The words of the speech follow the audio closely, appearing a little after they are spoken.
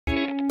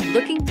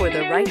Looking for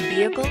the right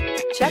vehicle?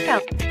 Check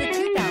out the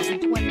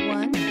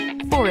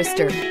 2021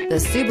 Forester. The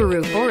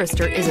Subaru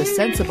Forester is a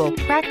sensible,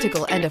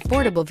 practical, and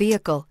affordable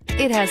vehicle.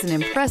 It has an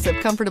impressive,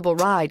 comfortable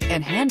ride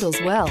and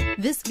handles well.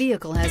 This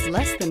vehicle has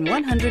less than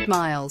 100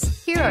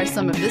 miles. Here are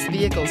some of this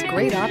vehicle's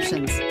great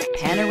options: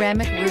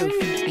 panoramic roof,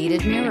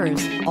 heated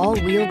mirrors,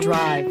 all-wheel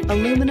drive,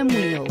 aluminum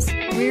wheels,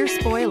 rear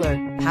spoiler,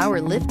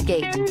 power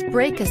liftgate,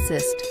 brake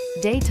assist,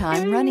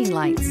 daytime running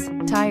lights,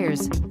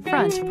 tires,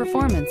 front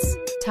performance,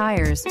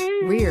 tires,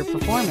 rear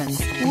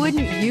performance.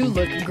 Wouldn't you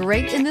look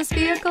great in this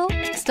vehicle?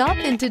 Stop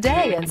in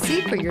today and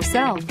see for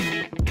yourself.